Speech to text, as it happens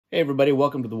Hey everybody,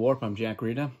 welcome to The Warp. I'm Jack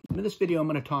Rita. In this video I'm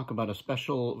going to talk about a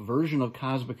special version of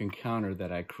Cosmic Encounter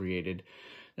that I created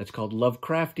that's called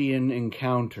Lovecraftian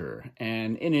Encounter.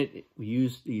 And in it we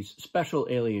use these special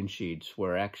alien sheets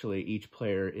where actually each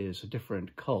player is a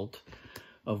different cult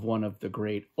of one of the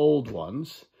great old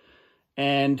ones.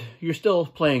 And you're still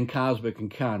playing Cosmic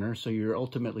Encounter, so you're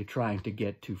ultimately trying to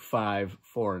get to 5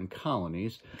 foreign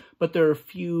colonies. But there are a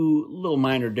few little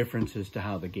minor differences to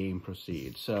how the game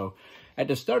proceeds. So at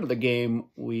the start of the game,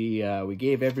 we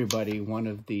gave everybody one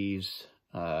of these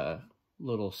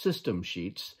little system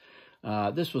sheets.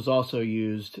 This was also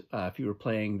used if you were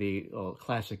playing the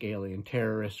classic Alien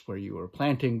Terrorist, where you were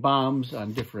planting bombs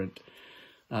on different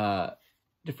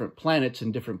planets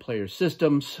and different player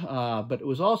systems, but it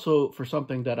was also for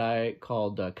something that I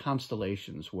called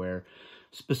constellations, where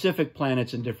specific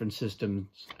planets and different systems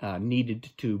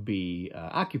needed to be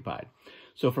occupied.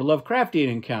 So for Lovecraftian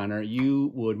Encounter,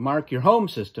 you would mark your home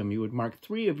system, you would mark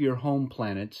 3 of your home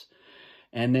planets,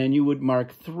 and then you would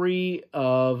mark 3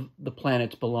 of the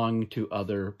planets belonging to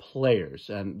other players.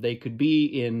 And they could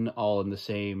be all in the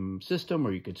same system,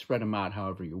 or you could spread them out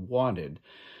however you wanted.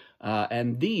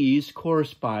 And these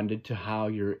corresponded to how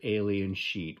your alien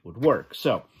sheet would work.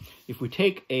 So if we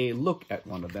take a look at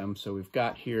one of them, so we've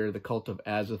got here the Cult of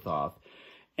Azathoth,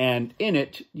 and in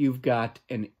it you've got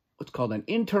what's called an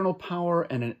internal power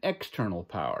and an external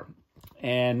power.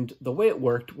 And the way it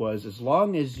worked was, as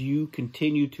long as you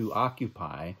continue to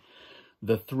occupy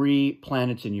the 3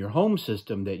 planets in your home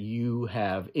system that you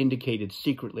have indicated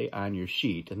secretly on your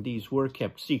sheet, and these were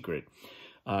kept secret,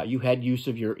 you had use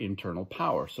of your internal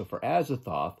power. So for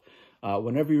Azathoth,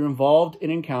 whenever you're involved in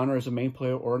encounter as a main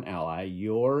player or an ally,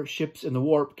 your ships in the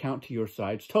warp count to your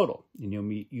side's total. And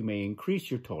you may increase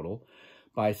your total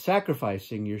by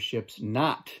sacrificing your ships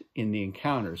not in the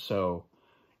encounter. So,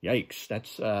 yikes,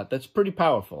 that's pretty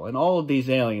powerful. And all of these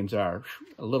aliens are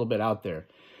a little bit out there.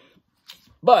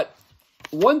 But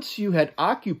once you had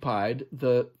occupied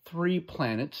the 3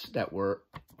 planets that were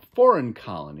foreign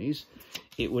colonies,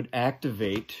 it would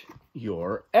activate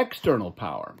your external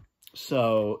power.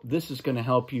 So this is going to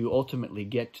help you ultimately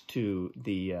get to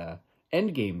the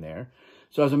end game there.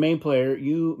 So as a main player,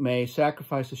 you may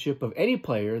sacrifice a ship of any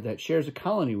player that shares a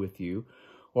colony with you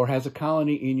or has a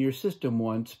colony in your system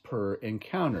once per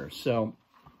encounter. So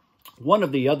one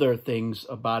of the other things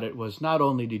about it was, not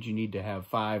only did you need to have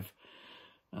 5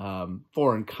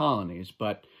 foreign colonies,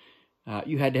 but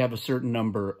you had to have a certain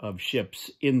number of ships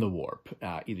in the warp,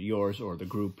 either yours or the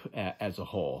group as a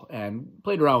whole, and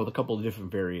played around with a couple of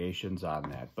different variations on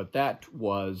that. But that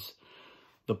was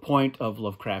the point of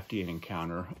Lovecraftian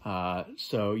Encounter.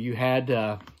 So you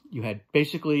had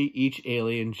basically each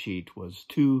alien sheet was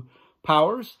 2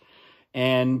 powers,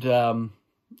 and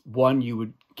 1 you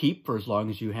would keep for as long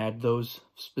as you had those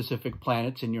specific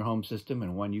planets in your home system,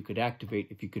 and 1 you could activate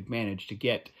if you could manage to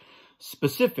get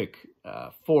specific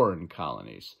foreign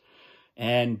colonies.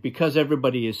 And because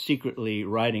everybody is secretly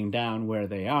writing down where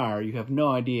they are, you have no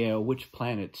idea which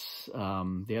planets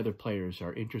the other players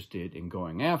are interested in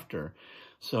going after.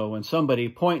 So when somebody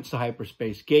points the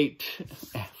hyperspace gate,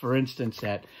 for instance,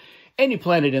 at any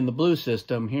planet in the blue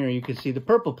system, here you can see the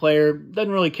purple player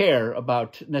doesn't really care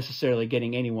about necessarily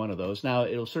getting any one of those. Now,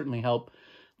 it'll certainly help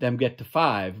them get to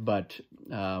 5, but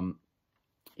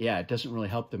yeah, it doesn't really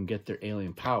help them get their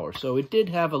alien power. So it did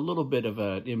have a little bit of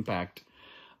an impact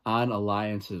on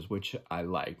alliances, which I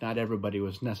liked. Not everybody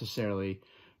was necessarily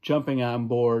jumping on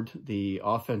board the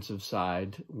offensive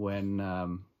side when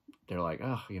they're like,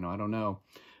 oh, I don't know,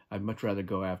 I'd much rather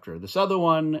go after this other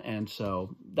one. And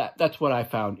so that's what I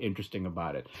found interesting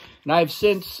about it. And I've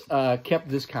since kept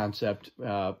this concept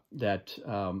that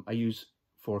I use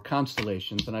for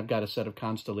constellations, and I've got a set of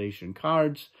constellation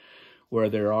cards where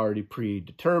they're already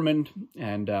predetermined,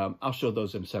 and I'll show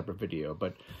those in a separate video.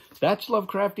 But that's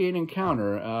Lovecraftian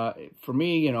Encounter. For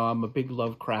me, I'm a big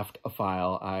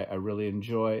Lovecraftophile. I really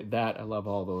enjoy that. I love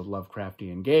all those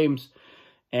Lovecraftian games.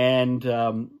 And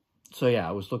so yeah,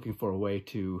 I was looking for a way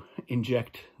to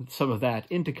inject some of that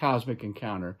into Cosmic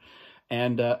Encounter,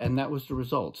 and that was the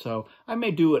result. So I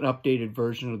may do an updated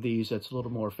version of these that's a little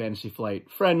more Fantasy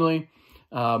Flight friendly.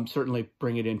 Certainly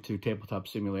bring it into Tabletop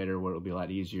Simulator, where it'll be a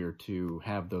lot easier to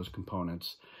have those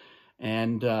components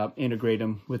and integrate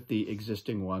them with the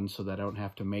existing ones, so that I don't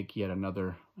have to make yet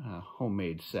another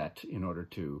homemade set in order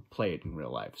to play it in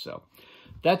real life. So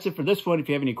that's it for this one. If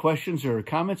you have any questions or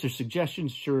comments or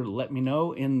suggestions, sure let me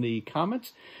know in the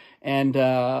comments. And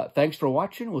thanks for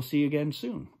watching. We'll see you again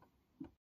soon.